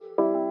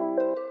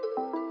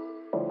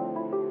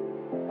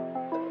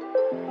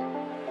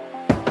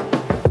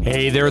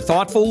Hey there,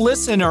 thoughtful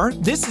listener.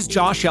 This is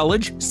Josh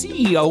Elledge,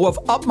 CEO of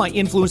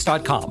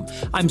UpMyInfluence.com.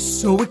 I'm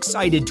so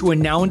excited to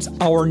announce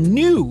our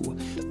new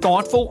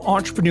Thoughtful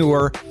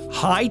Entrepreneur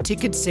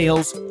high-ticket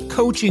sales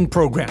coaching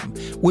program,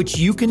 which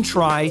you can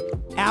try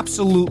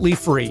absolutely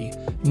free.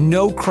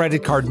 No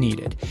credit card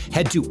needed.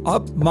 Head to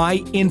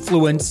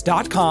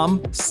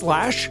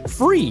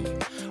UpMyInfluence.com/free.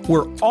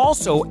 We're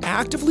also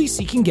actively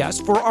seeking guests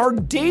for our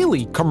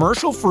daily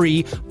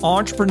commercial-free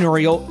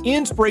entrepreneurial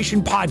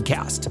inspiration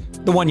podcast,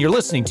 the one you're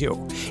listening to.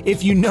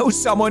 If you know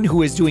someone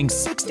who is doing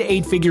 6 to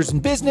 8 figures in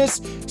business,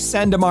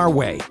 send them our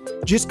way.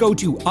 Just go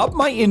to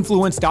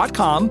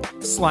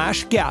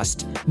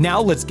UpMyInfluence.com/guest.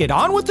 Now let's get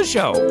on with the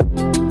show.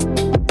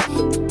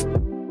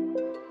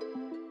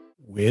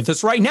 With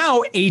us right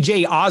now,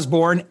 AJ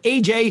Osborne.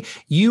 AJ,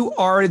 you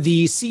are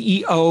the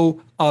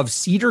CEO of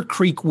Cedar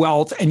Creek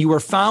Wealth, and you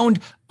are found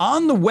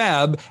on the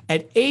web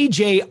at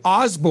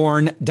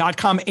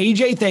ajosborne.com.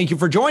 AJ, thank you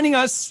for joining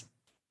us.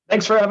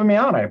 Thanks for having me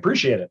on. I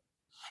appreciate it.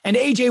 And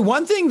AJ,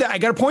 one thing that I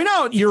got to point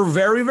out, you're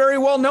very, very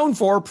well known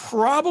for,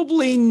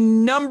 probably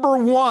number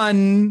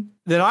one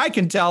that I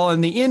can tell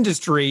in the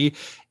industry.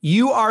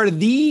 You are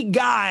the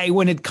guy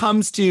when it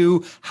comes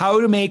to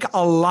how to make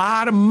a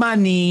lot of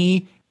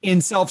money in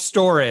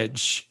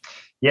self-storage.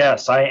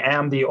 Yes, I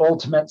am the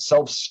ultimate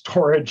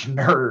self-storage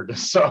nerd.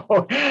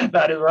 So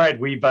that is right.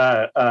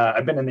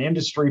 I've been in the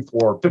industry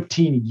for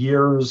 15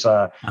 years,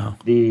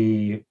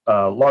 the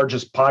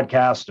largest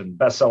podcast and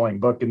best-selling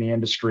book in the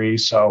industry.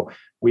 So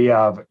we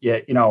have,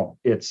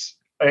 it's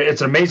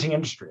an amazing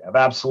industry. I've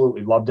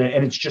absolutely loved it.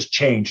 And it's just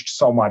changed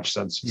so much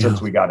since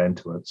we got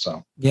into it.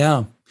 So,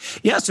 yeah.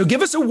 So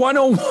give us a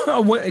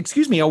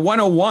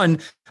 101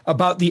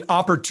 about the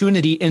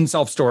opportunity in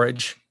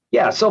self-storage.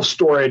 Yeah,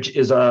 self-storage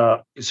is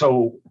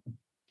so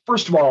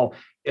first of all,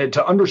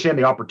 to understand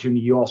the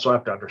opportunity, you also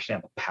have to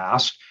understand the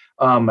past.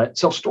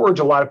 Self-storage,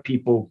 a lot of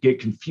people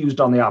get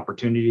confused on the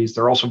opportunities.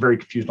 They're also very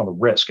confused on the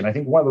risk. And I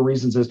think one of the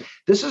reasons is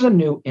this is a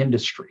new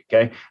industry,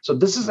 okay? So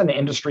this is an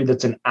industry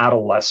that's in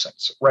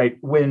adolescence, right?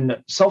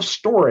 When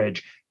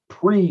self-storage,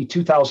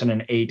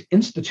 pre-2008,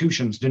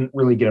 institutions didn't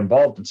really get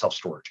involved in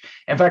self-storage.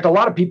 In fact, a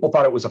lot of people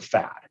thought it was a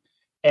fad.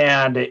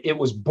 And it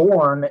was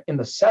born in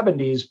the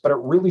 70s, but it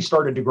really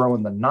started to grow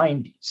in the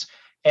 90s.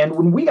 And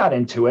when we got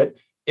into it,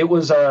 it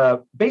was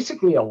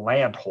basically a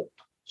land hold.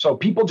 So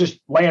people just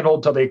land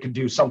hold till they could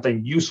do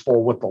something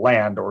useful with the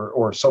land,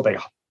 or so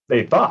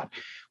they thought.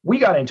 We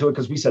got into it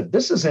because we said,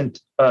 this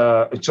isn't,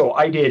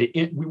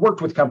 we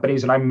worked with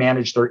companies and I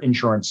managed their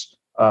insurance,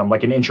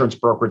 like an insurance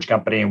brokerage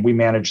company, and we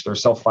managed their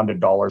self-funded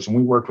dollars. And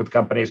we worked with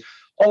companies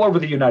all over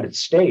the United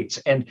States.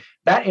 And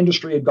that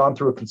industry had gone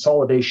through a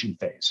consolidation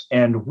phase.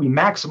 And we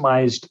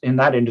maximized in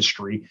that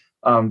industry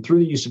through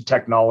the use of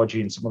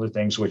technology and some other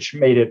things, which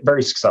made it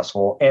very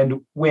successful.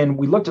 And when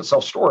we looked at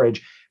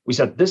self-storage, we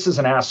said, this is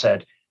an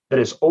asset that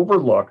is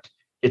overlooked.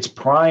 It's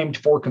primed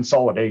for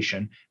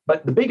consolidation.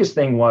 But the biggest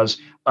thing was,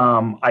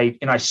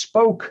 I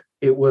spoke,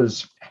 it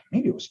was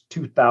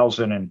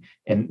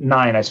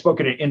 2009. I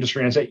spoke at an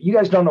industry and I said, you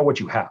guys don't know what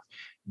you have.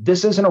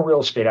 This isn't a real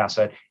estate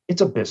asset.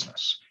 It's a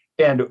business.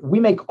 And we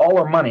make all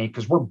our money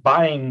because we're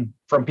buying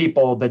from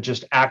people that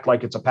just act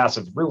like it's a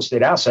passive real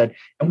estate asset,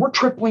 and we're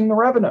tripling the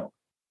revenue.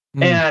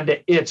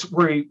 And it's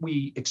where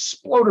we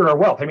exploded our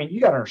wealth. I mean, you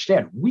got to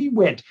understand, we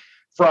went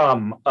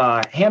from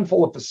a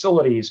handful of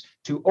facilities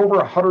to over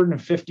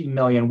 150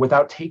 million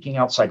without taking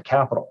outside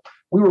capital.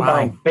 We were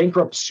buying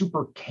bankrupt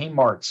super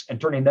Kmarts and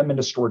turning them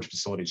into storage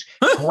facilities,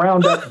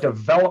 ground up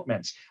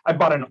developments. I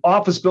bought an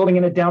office building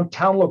in a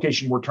downtown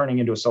location we're turning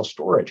into a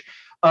self-storage.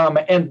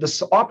 And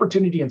this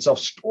opportunity in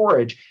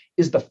self-storage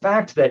is the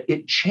fact that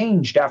it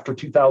changed after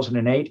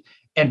 2008,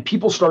 and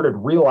people started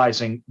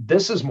realizing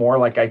this is more,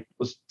 like I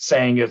was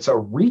saying, it's a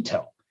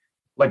retail.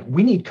 Like,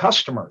 we need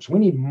customers, we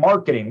need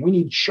marketing, we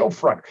need show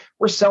front.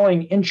 We're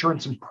selling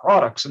insurance and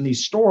products in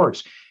these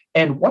stores.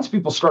 And once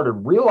people started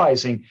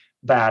realizing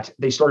that,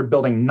 they started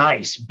building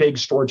nice, big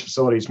storage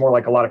facilities, more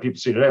like a lot of people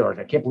see today. Like,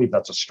 I can't believe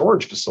that's a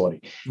storage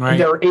facility. Right. And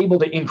they're able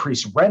to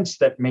increase rents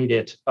that made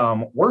it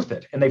worth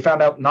it. And they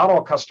found out not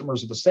all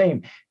customers are the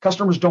same.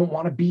 Customers don't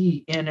want to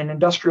be in an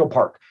industrial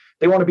park.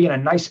 They want to be in a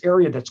nice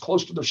area that's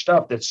close to their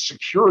stuff, that's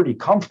security,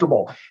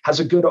 comfortable, has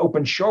a good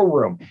open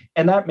showroom.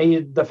 And that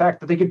made the fact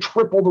that they could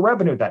triple the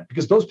revenue then,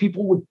 because those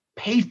people would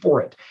pay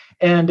for it.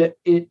 And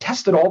it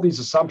tested all these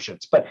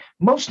assumptions. But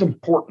most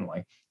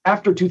importantly,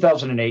 after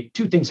 2008,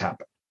 two things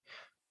happened.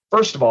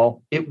 First of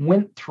all, it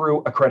went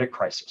through a credit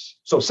crisis.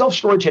 So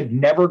self-storage had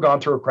never gone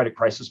through a credit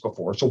crisis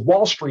before. So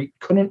Wall Street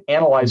couldn't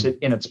analyze it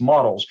in its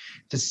models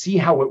to see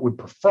how it would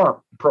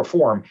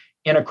perform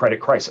in a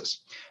credit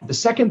crisis. The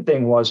second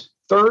thing was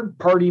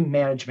third-party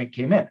management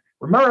came in.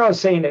 Remember, I was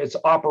saying that it's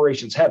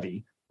operations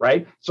heavy,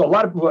 right? So a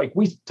lot of people, like,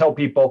 we tell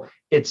people,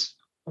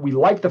 we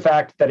like the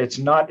fact that it's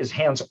not as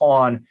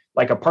hands-on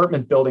like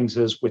apartment buildings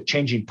is with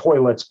changing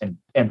toilets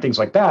and things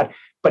like that,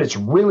 but it's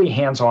really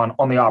hands-on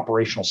on the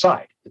operational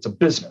side. It's a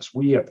business.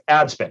 We have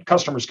ad spend,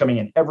 customers coming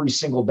in every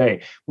single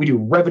day. We do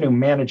revenue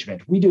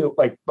management. We do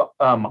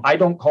I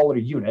don't call it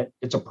a unit.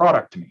 It's a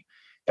product to me.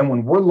 And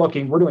when we're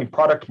looking, we're doing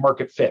product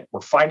market fit.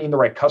 We're finding the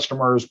right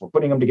customers. We're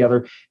putting them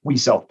together. We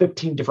sell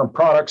 15 different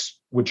products,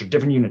 which are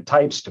different unit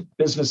types to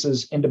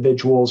businesses,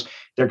 individuals.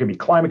 There can be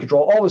climate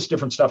control, all this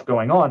different stuff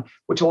going on,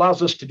 which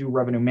allows us to do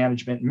revenue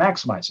management and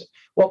maximize it.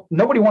 Well,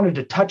 nobody wanted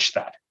to touch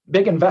that.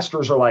 Big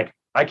investors are like,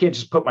 I can't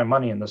just put my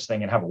money in this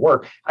thing and have it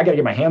work. I got to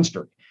get my hands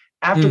dirty.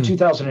 After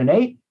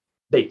 2008,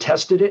 they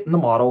tested it in the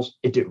models.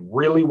 It did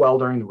really well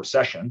during the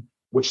recession,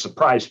 which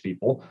surprised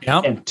people.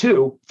 Yep. And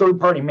two,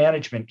 third-party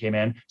management came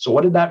in. So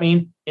what did that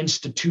mean?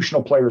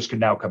 Institutional players could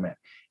now come in.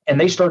 And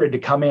they started to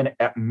come in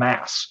at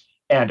mass.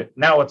 And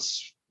now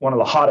it's one of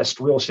the hottest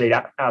real estate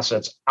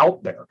assets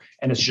out there.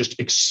 And it's just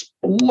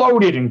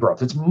exploded in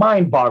growth. It's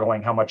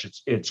mind-boggling how much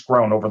it's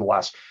grown over the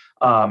last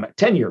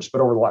 10 years.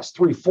 But over the last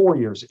 3-4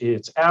 years,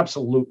 it's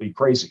absolutely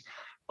crazy.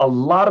 A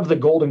lot of the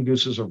golden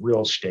gooses of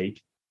real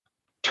estate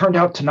turned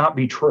out to not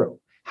be true.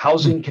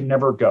 Housing can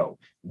never go.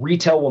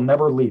 Retail will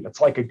never leave.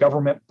 It's like a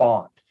government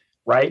bond,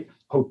 right?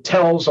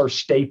 Hotels are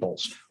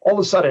staples. All of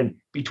a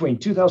sudden, between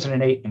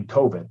 2008 and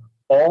COVID,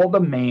 all the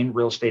main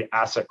real estate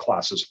asset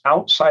classes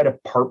outside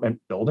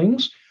apartment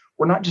buildings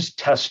were not just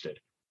tested,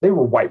 they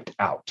were wiped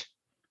out.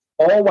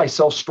 All while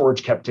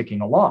self-storage kept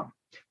ticking along.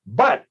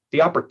 But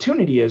the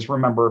opportunity is,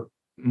 remember,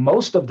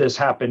 most of this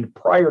happened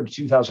prior to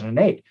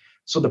 2008.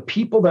 So the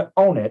people that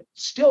own it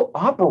still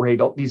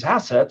operate these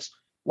assets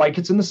like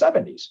it's in the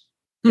 70s.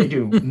 They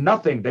do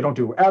nothing. They don't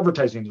do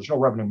advertising. There's no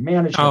revenue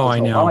management. I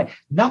know.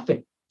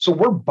 Nothing. So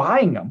we're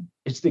buying them.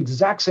 It's the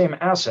exact same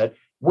asset.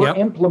 We're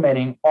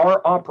implementing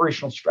our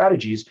operational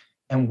strategies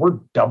and we're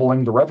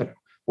doubling the revenue.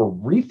 We're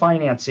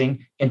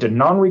refinancing into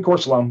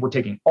non-recourse loan. We're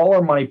taking all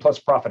our money plus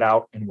profit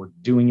out and we're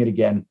doing it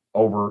again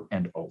over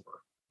and over.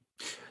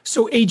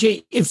 So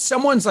AJ, if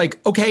someone's like,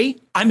 okay,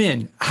 I'm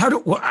in, how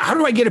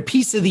do I get a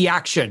piece of the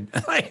action?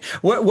 Like,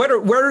 what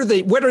are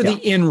the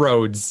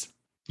inroads?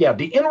 Yeah,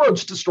 the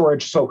inroads to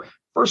storage. So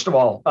first of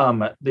all,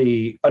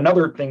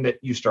 another thing that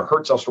used to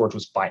hurt self-storage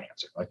was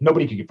financing. Like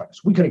nobody could get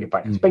finance. We couldn't get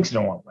finance. Banks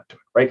didn't want to lend to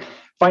it, right?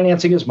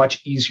 Financing is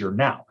much easier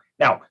now.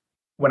 Now,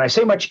 when I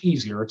say much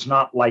easier, it's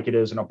not like it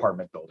is an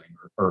apartment building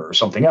or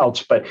something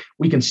else, but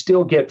we can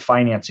still get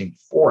financing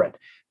for it.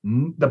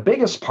 The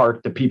biggest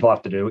part that people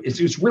have to do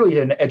is really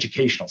an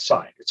educational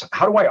side. It's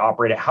how do I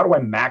operate it? How do I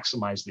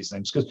maximize these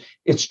things? Because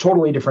it's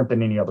totally different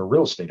than any other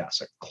real estate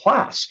asset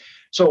class.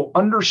 So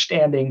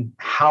understanding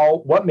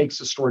what makes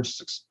a storage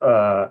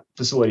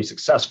facility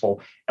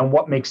successful and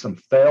what makes them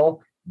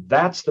fail,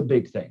 that's the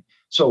big thing.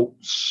 So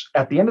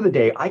at the end of the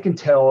day, I can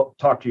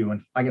talk to you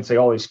and I can say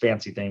all these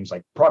fancy things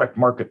like product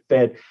market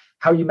fit,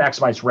 how you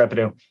maximize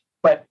revenue,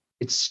 but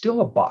it's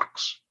still a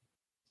box.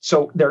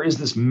 So there is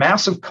this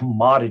massive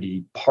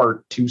commodity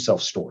part to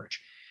self-storage.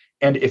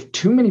 And if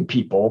too many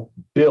people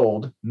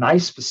build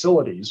nice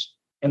facilities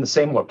in the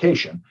same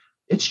location,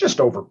 it's just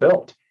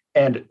overbuilt.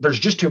 And there's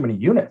just too many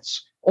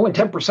units. Only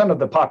 10% of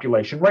the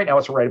population, right now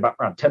it's around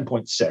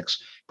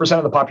 10.6%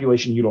 of the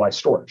population utilize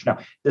storage. Now,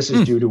 this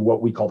is due to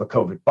what we call the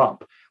COVID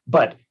bump.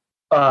 But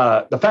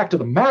the fact of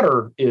the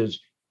matter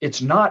is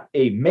it's not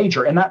a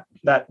major, and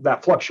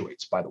that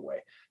fluctuates, by the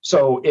way.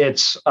 So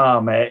it's,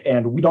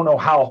 and we don't know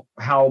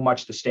how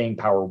much the staying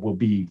power will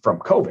be from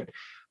COVID,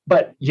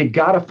 but you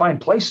got to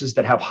find places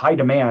that have high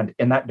demand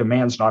and that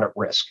demand's not at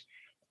risk.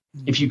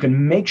 If you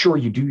can make sure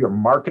you do your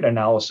market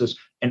analysis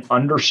and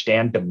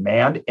understand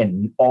demand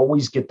and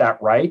always get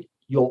that right,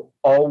 you'll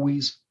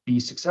always be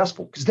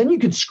successful because then you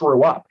can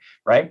screw up,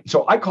 right?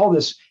 So I call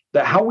this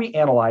how we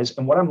analyze,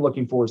 and what I'm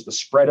looking for is the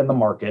spread in the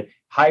market,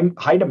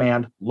 high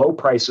demand, low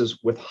prices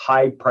with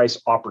high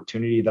price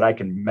opportunity that I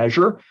can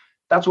measure.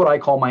 That's what I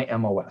call my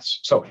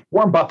MOS. So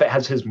Warren Buffett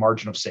has his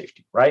margin of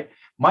safety, right?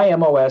 My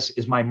MOS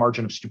is my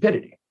margin of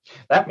stupidity.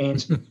 That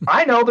means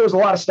I know there's a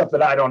lot of stuff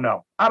that I don't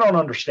know. I don't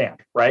understand,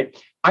 right?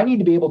 I need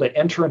to be able to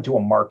enter into a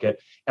market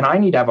and I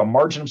need to have a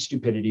margin of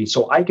stupidity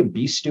so I can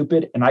be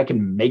stupid and I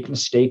can make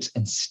mistakes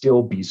and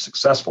still be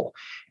successful.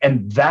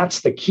 And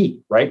that's the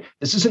key, right?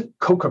 This isn't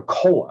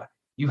Coca-Cola.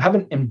 You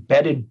haven't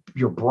embedded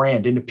your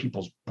brand into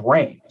people's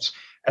brains.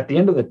 At the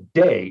end of the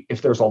day,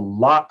 if there's a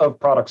lot of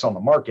products on the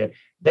market,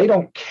 they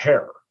don't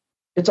care.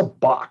 It's a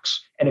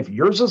box. And if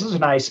yours is as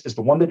nice as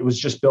the one that was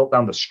just built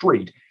down the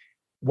street,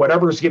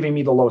 whatever is giving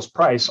me the lowest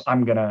price,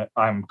 I'm going to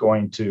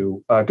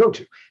go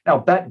to. Now,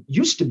 that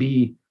used to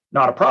be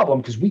not a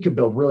problem because we could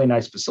build really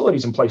nice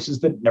facilities in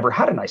places that never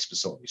had a nice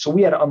facility. So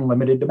we had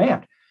unlimited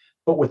demand.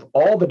 But with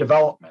all the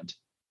development,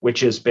 which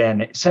has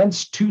been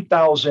since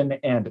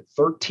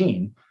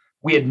 2013,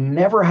 we had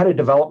never had a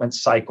development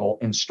cycle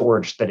in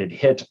storage that had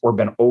hit or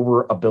been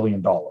over $1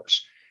 billion.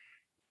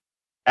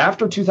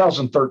 After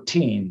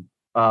 2013,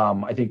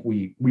 I think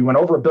we went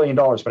over $1 billion,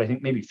 but I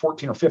think maybe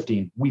 14 or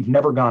 15, we've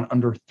never gone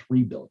under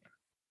 3 billion.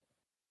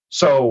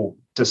 So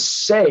to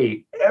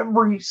say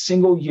every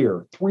single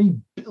year, 3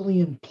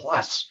 billion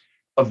plus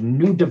of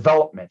new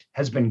development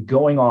has been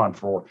going on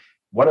for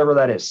whatever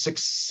that is,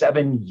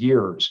 6-7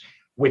 years,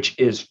 which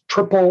is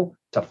triple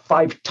to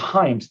 5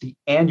 times the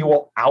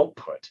annual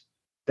output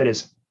that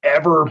has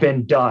ever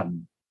been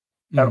done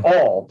at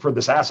all for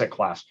this asset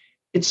class.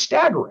 It's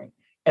staggering.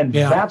 And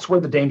that's where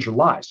the danger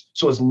lies.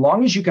 So as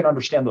long as you can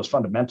understand those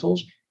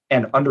fundamentals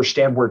and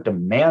understand where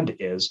demand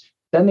is,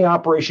 then the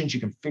operations you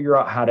can figure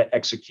out how to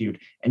execute.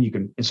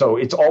 And so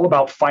it's all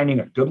about finding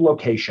a good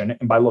location.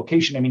 And by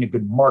location, I mean a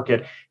good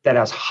market that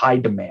has high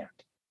demand.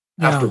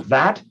 After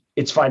that,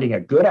 it's finding a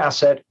good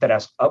asset that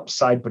has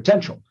upside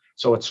potential.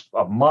 So it's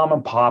a mom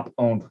and pop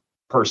owned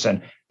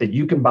person that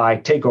you can buy,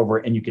 take over,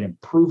 and you can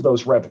improve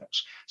those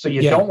revenues. So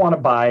you don't want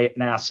to buy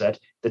an asset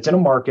that's in a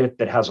market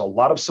that has a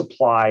lot of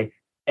supply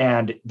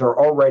and they're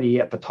already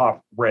at the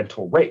top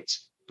rental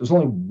rates. There's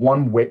only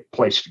one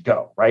place to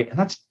go, right? And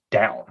that's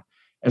down.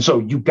 And so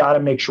you got to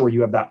make sure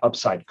you have that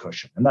upside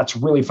cushion. And that's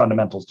really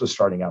fundamental to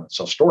starting out in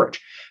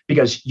self-storage,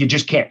 because you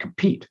just can't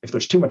compete. If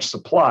there's too much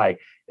supply,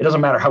 it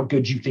doesn't matter how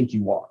good you think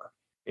you are.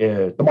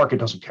 The market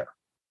doesn't care.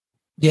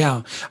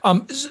 Yeah.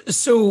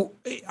 So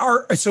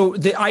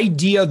the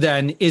idea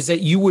then is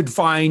that you would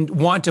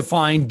want to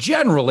find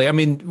generally, I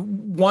mean,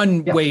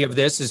 one way of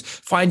this is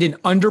find an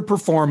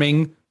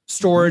underperforming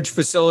storage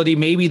facility.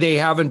 Maybe they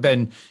haven't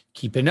been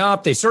keeping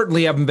up. They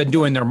certainly haven't been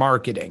doing their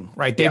marketing,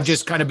 right? They've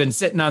just kind of been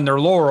sitting on their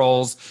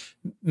laurels.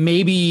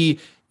 Maybe,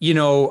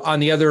 on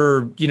the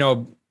other,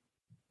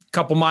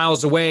 couple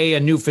miles away,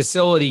 a new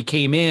facility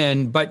came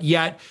in, but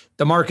yet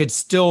the market's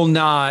still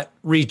not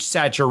reached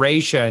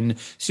saturation.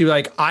 So you're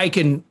like, I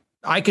can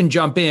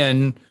jump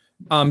in,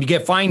 you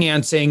get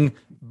financing,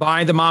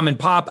 buy the mom and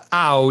pop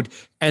out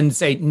and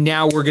say,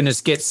 now we're going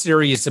to get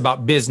serious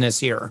about business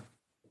here.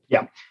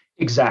 Yeah,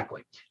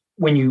 exactly.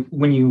 When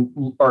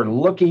you are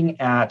looking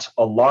at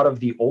a lot of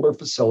the older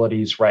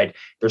facilities, right,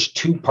 there's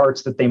two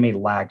parts that they may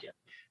lag in.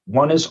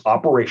 One is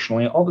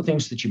operationally, all the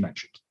things that you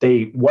mentioned.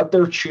 What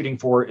they're shooting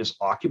for is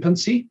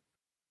occupancy,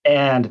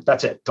 and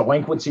that's it.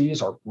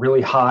 Delinquencies are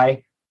really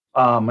high.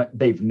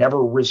 They've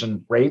never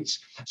risen rates.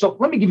 So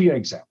let me give you an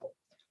example.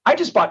 I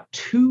just bought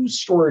 2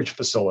 storage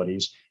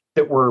facilities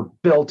that were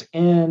built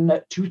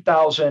in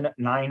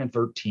 2009 and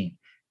 13.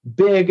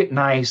 Big,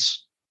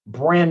 nice,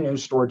 brand new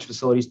storage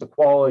facilities. The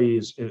quality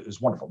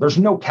is wonderful. There's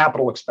no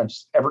capital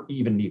expense ever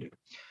even needed.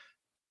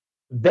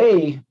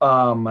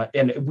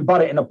 And we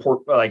bought it in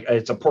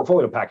it's a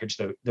portfolio package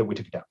that we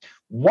took it down.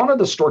 One of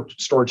the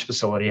storage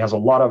facility has a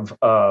lot of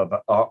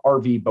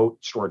RV boat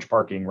storage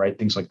parking, right?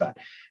 Things like that.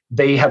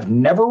 They have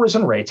never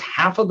risen rates.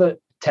 Half of the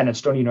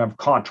tenants don't even have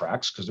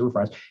contracts because they were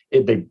friends.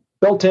 They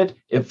built it,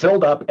 it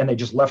filled up, and they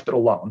just left it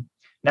alone.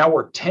 Now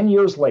we're 10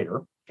 years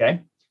later.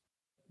 Okay.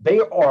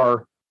 They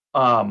are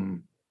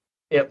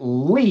at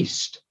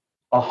least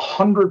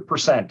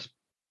 100%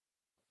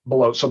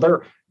 below. So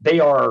they're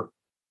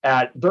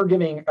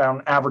giving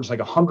on average like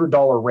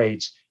 $100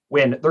 rates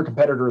when their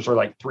competitors are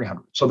like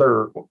 300.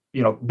 So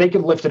they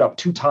could lift it up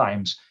 2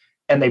 times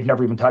and they've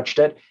never even touched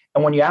it.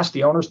 And when you ask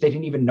the owners, they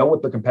didn't even know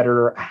what their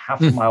competitor a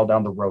half a mile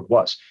down the road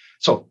was.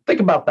 So think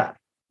about that.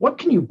 What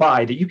can you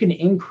buy that you can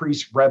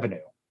increase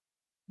revenue,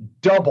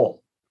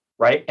 double,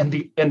 right?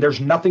 And there's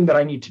nothing that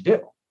I need to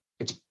do.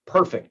 It's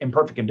perfect, in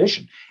perfect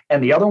condition.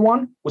 And the other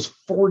one was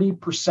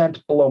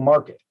 40% below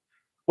market.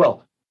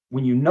 Well,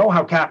 when you know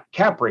how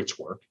cap rates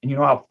work and you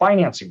know how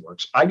financing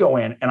works, I go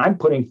in and I'm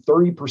putting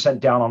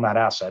 30% down on that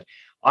asset.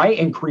 I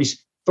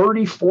increase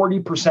 30,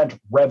 40%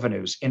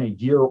 revenues in a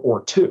year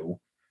or 2,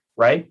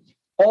 right?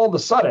 All of a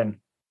sudden,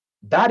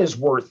 that is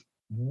worth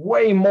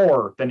way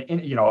more than,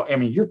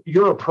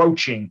 you're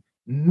approaching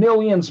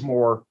millions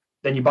more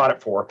than you bought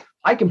it for.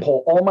 I can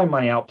pull all my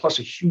money out plus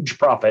a huge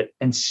profit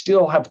and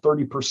still have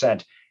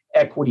 30%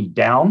 equity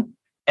down.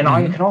 And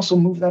I can also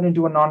move that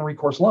into a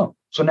non-recourse loan.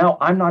 So now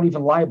I'm not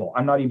even liable.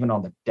 I'm not even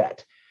on the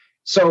debt.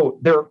 So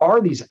there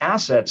are these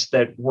assets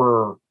that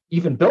were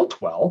even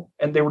built well,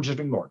 and they were just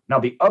ignored. Now,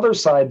 the other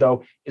side,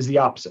 though, is the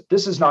opposite.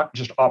 This is not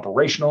just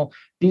operational.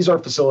 These are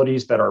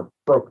facilities that are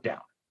broke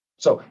down.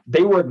 So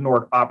they were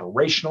ignored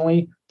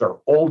operationally. They're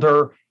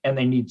older, and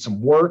they need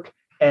some work,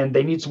 and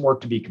they need some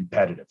work to be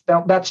competitive.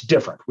 Now, that's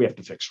different. We have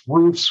to fix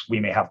roofs. We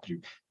may have to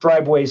do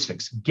driveways,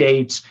 fix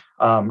gates,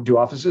 do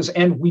offices,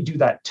 and we do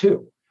that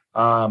too.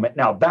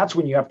 Now, that's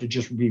when you have to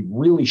just be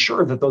really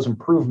sure that those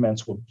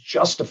improvements will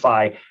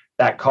justify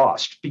that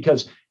cost.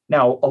 Because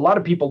now a lot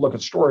of people look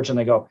at storage and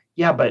they go,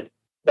 yeah, but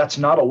that's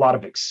not a lot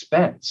of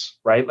expense,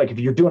 right? Like if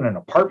you're doing an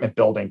apartment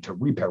building to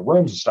repair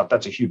rooms and stuff,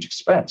 that's a huge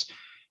expense.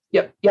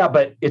 Yeah,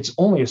 but it's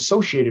only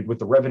associated with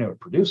the revenue it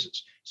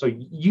produces. So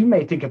you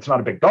may think it's not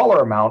a big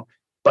dollar amount,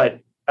 but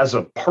as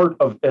a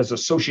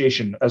percentage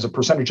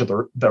of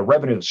the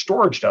revenue that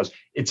storage does,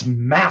 it's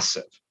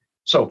massive.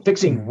 So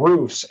fixing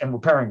roofs and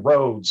repairing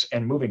roads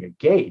and moving a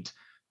gate,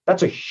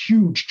 that's a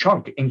huge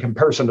chunk in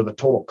comparison to the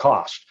total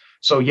cost.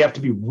 So you have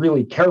to be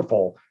really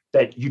careful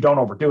that you don't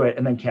overdo it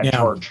and then can't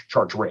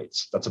charge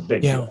rates. That's a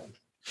big deal.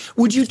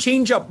 Would you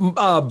change up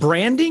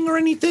branding or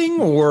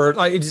anything, or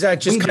is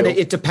that just kind of,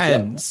 it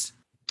depends?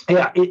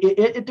 Yeah,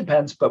 it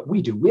depends, but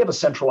we do. We have a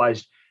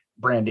centralized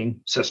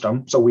branding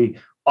system. So we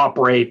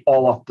operate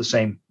all off the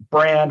same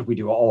brand. We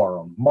do all our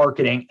own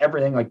marketing,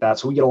 everything like that.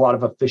 So we get a lot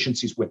of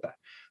efficiencies with that.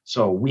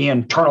 So we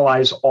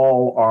internalize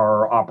all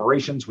our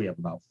operations. We have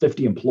about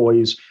 50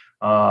 employees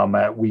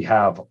We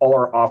have all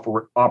our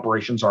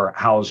operations are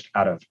housed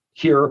out of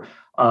here.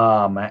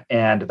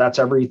 And that's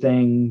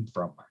everything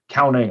from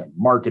accounting and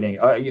marketing,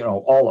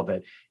 all of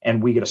it.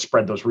 And we get to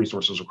spread those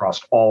resources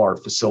across all our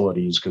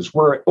facilities because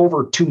we're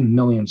over 2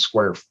 million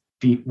square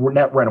feet, we're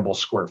net rentable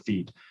square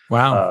feet.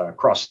 Wow.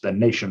 Across the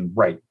nation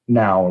right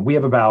now. And we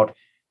have about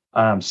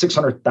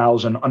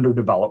 600,000 under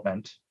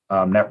development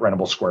net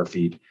rentable square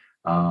feet,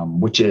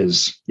 which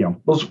is,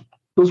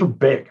 those are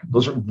big.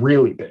 Those are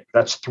really big.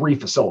 That's 3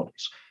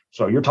 facilities.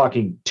 So you're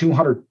talking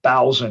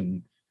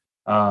 200,000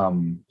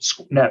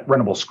 net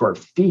rentable square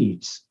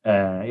feet.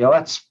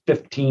 That's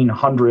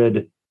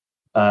 1,500,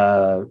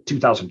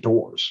 2,000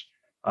 doors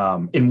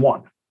in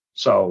one.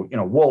 So,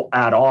 we'll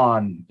add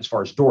on as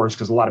far as doors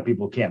because a lot of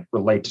people can't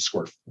relate to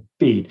square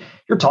feet.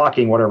 You're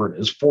talking whatever it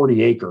is,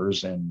 40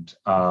 acres and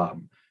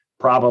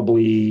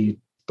probably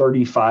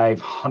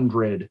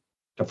 3,500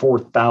 to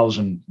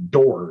 4,000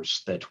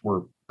 doors that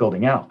we're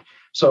building out.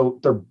 So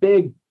they're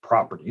big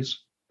properties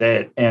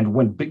and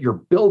when you're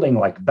building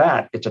like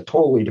that, it's a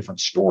totally different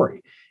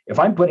story. If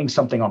I'm putting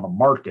something on the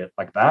market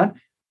like that,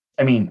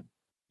 I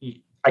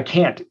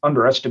can't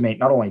underestimate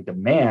not only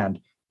demand,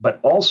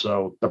 but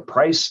also the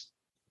price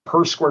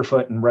per square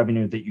foot in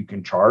revenue that you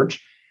can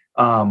charge.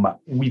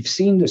 We've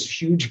seen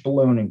this huge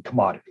balloon in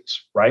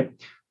commodities, right?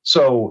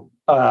 So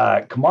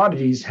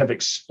commodities have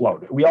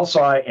exploded. We all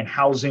saw it in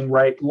housing,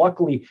 right?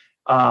 Luckily,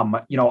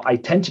 I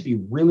tend to be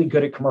really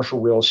good at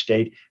commercial real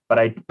estate, but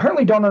I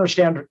apparently don't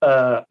understand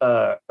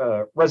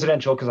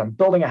residential because I'm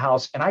building a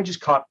house and I just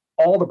caught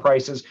all the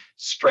prices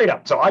straight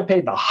up. So I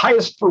paid the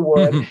highest for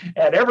wood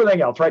and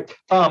everything else, right?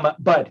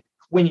 But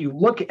when you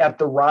look at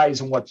the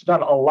rise and what's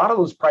done, a lot of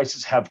those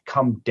prices have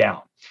come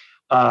down.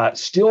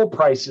 Steel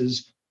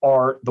prices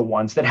are the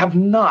ones that have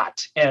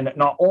not. And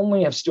not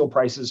only have steel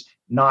prices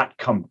not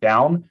come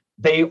down,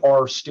 they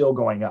are still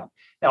going up.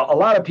 Now, a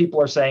lot of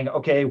people are saying,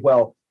 okay,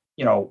 well,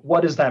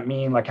 what does that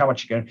mean? Like how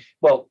much you can?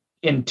 Well,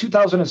 in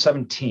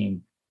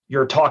 2017,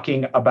 you're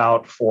talking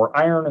about for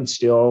iron and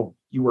steel,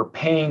 you were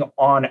paying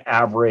on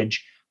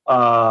average, it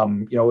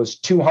was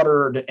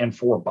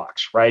 $204,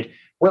 right?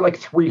 We're like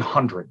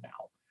 300 now.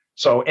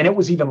 So, and it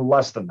was even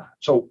less than that.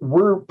 So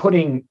we're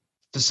putting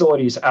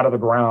facilities out of the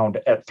ground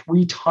at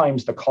 3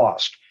 times the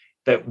cost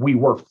that we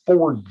were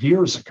 4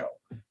 years ago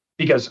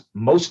because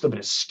most of it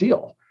is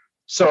steel.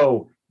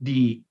 So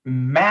the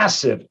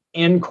massive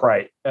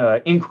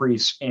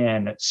increase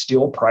in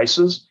steel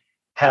prices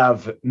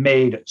have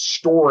made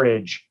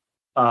storage.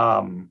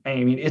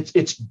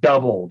 It's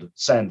doubled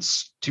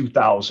since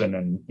 2000,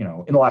 and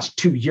in the last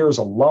 2 years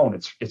alone,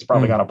 it's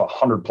probably gone up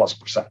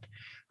 100+%.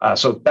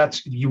 So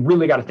you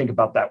really got to think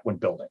about that when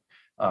building.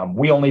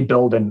 We only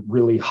build in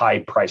really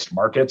high-priced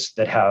markets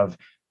that have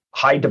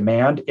high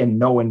demand and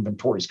no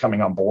inventories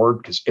coming on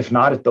board. Because if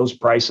not at those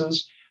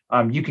prices,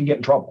 you can get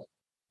in trouble.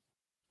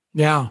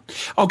 Yeah.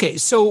 Okay.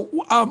 So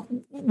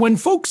when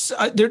folks,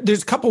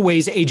 there's a couple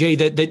ways,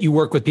 AJ, that you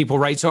work with people,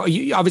 right? So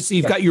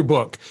you've got your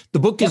book. The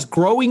book is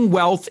Growing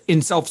Wealth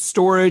in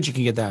Self-Storage. You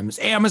can get them as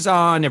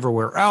Amazon,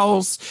 everywhere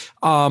else.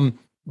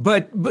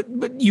 But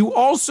you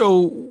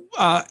also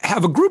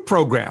have a group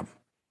program.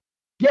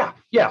 Yeah.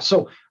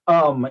 So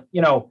I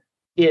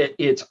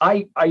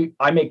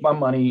make my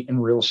money in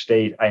real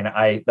estate,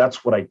 and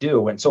that's what I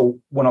do. And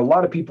so when a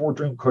lot of people were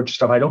doing coach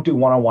stuff, I don't do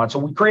one-on-one. So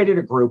we created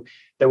a group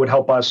that would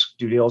help us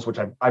do deals, which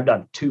I've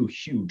done 2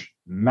 huge,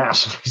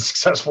 massively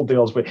successful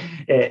deals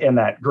in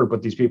that group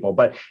with these people.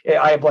 But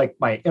I have like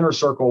my inner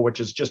circle,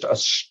 which is just a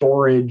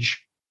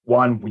storage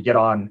one. We get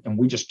on and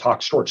we just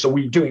talk storage. So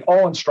we're doing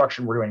all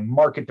instruction. We're doing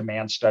market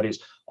demand studies,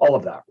 all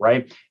of that,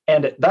 right?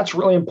 And that's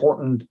really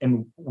important.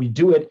 And we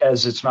do it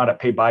as it's not a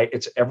pay by,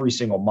 it's every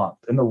single month.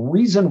 And the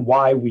reason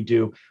why we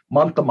do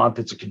month to month,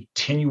 it's a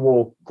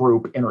continual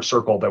group inner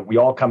circle that we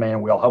all come in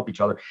and we all help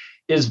each other,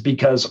 is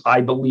because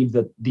I believe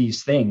that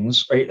these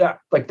things, right,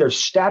 like there's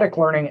static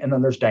learning and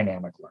then there's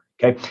dynamic learning.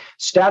 Okay.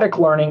 Static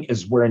learning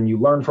is when you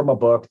learn from a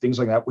book, things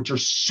like that, which are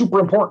super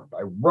important.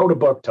 I wrote a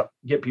book to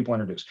get people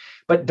introduced,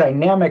 but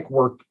dynamic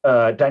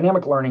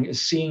learning is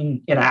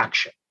seeing in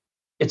action.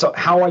 It's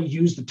how I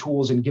use the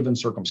tools in given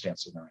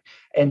circumstances.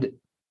 And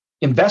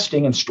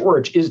investing in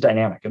storage is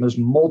dynamic, and there's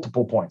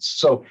multiple points.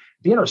 So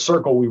the inner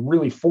circle we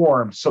really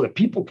formed so that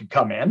people could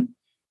come in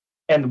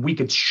and we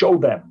could show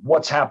them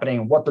what's happening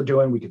and what they're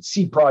doing. We could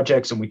see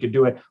projects and we could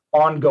do it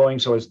ongoing.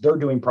 So as they're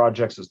doing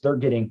projects, as they're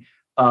getting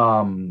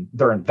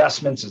their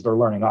investments, as they're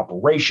learning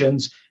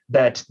operations,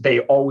 that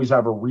they always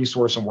have a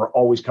resource and we're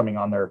always coming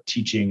on there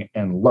teaching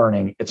and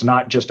learning. It's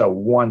not just a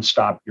one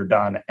stop, you're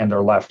done and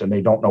they're left and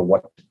they don't know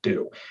what to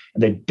do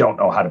and they don't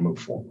know how to move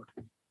forward.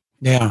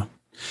 Yeah.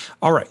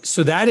 All right.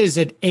 So that is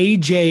at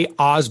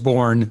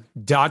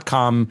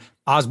ajosborne.com,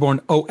 Osborne,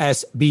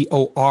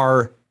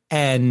 OSBORNE.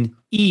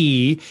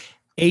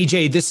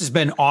 AJ, this has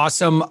been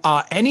awesome.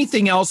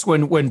 Anything else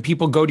when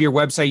people go to your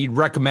website you'd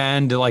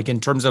recommend, like in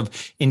terms of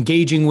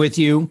engaging with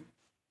you?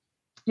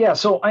 Yeah.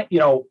 So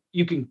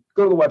you can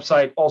go to the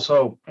website,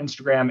 also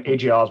Instagram,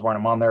 AJ Osborne.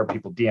 I'm on there.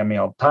 People DM me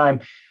all the time.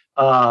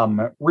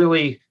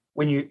 Really,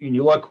 when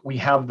you look, we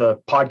have the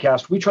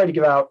podcast. We try to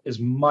give out as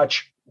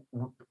much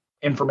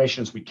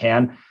information as we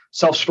can.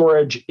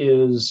 Self-storage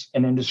is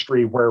an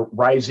industry where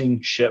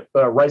rising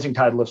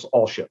tide lifts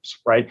all ships,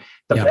 right?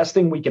 The best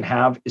thing we can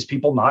have is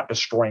people not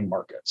destroying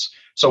markets.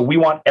 So we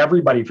want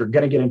everybody, if you're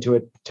going to get into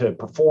it, to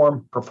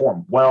perform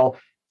well.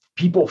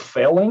 People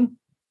failing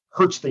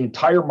hurts the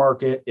entire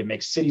market. It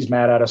makes cities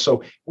mad at us.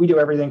 So we do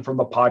everything from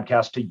the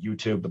podcast to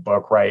YouTube, the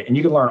book, right? And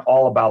you can learn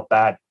all about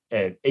that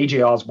at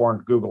AJ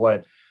Osborne, Google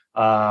it.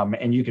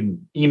 And you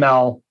can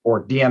email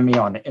or DM me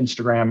on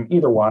Instagram,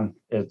 either one.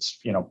 It's,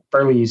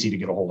 fairly easy to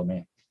get a hold of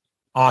me.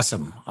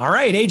 Awesome. All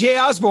right. AJ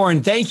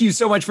Osborne, thank you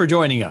so much for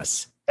joining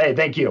us. Hey,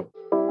 thank you.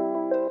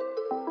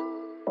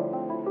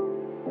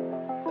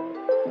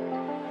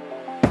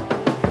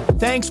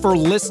 Thanks for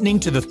listening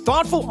to the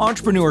Thoughtful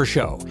Entrepreneur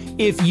Show.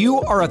 If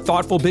you are a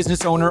thoughtful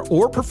business owner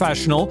or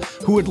professional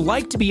who would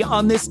like to be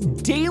on this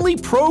daily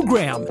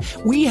program,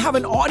 we have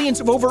an audience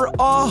of over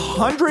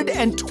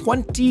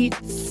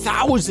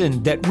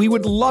 120,000 that we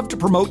would love to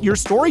promote your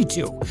story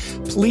to.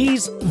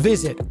 Please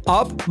visit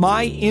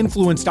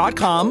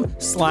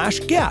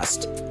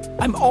upmyinfluence.com/guest.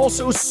 I'm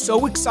also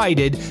so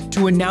excited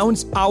to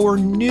announce our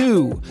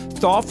new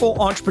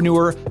Thoughtful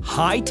Entrepreneur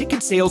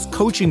high-ticket sales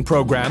coaching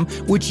program,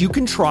 which you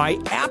can try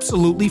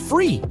absolutely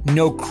free.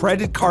 No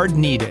credit card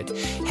needed.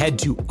 Head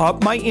to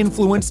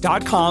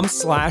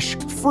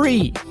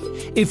upmyinfluence.com/free.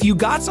 If you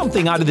got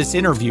something out of this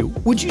interview,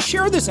 would you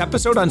share this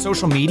episode on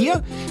social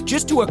media?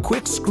 Just do a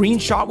quick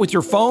screenshot with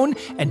your phone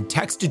and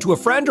text it to a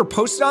friend or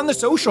post it on the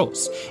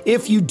socials.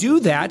 If you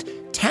do that,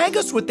 tag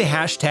us with the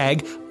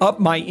hashtag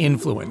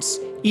UpMyInfluence.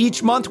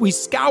 Each month, we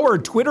scour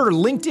Twitter,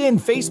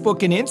 LinkedIn,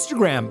 Facebook, and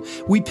Instagram.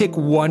 We pick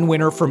one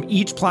winner from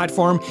each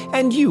platform,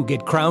 and you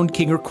get crowned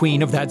king or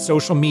queen of that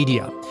social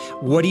media.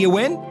 What do you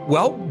win?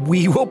 Well,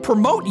 we will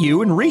promote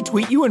you and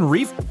retweet you and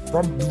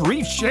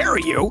reshare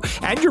you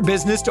and your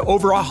business to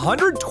over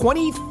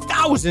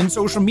 120,000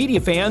 social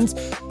media fans,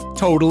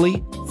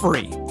 totally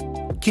free.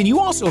 Can you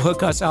also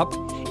hook us up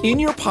in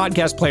your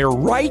podcast player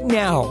right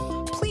now?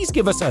 Please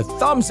give us a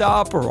thumbs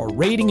up or a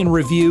rating and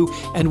review,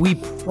 and we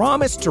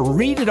promise to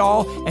read it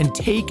all and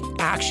take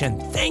action.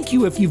 Thank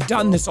you if you've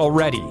done this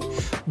already.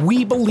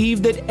 We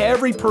believe that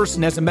every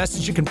person has a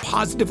message that can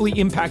positively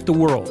impact the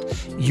world.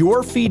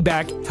 Your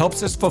feedback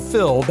helps us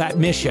fulfill that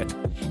mission.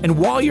 And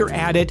while you're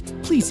at it,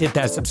 please hit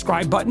that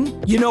subscribe button.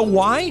 You know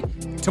why?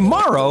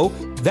 Tomorrow,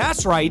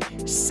 that's right,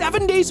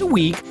 7 days a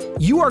week,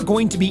 you are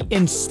going to be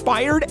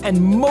inspired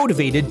and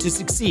motivated to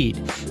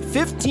succeed.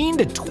 15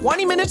 to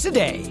 20 minutes a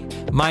day.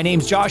 My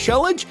name's Josh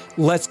Elledge.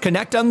 Let's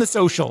connect on the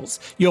socials.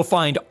 You'll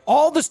find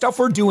all the stuff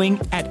we're doing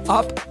at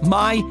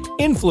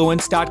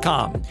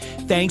upmyinfluence.com.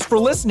 Thanks for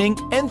listening,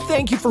 and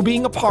thank you for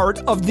being a part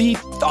of the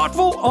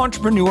Thoughtful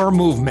Entrepreneur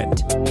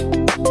Movement.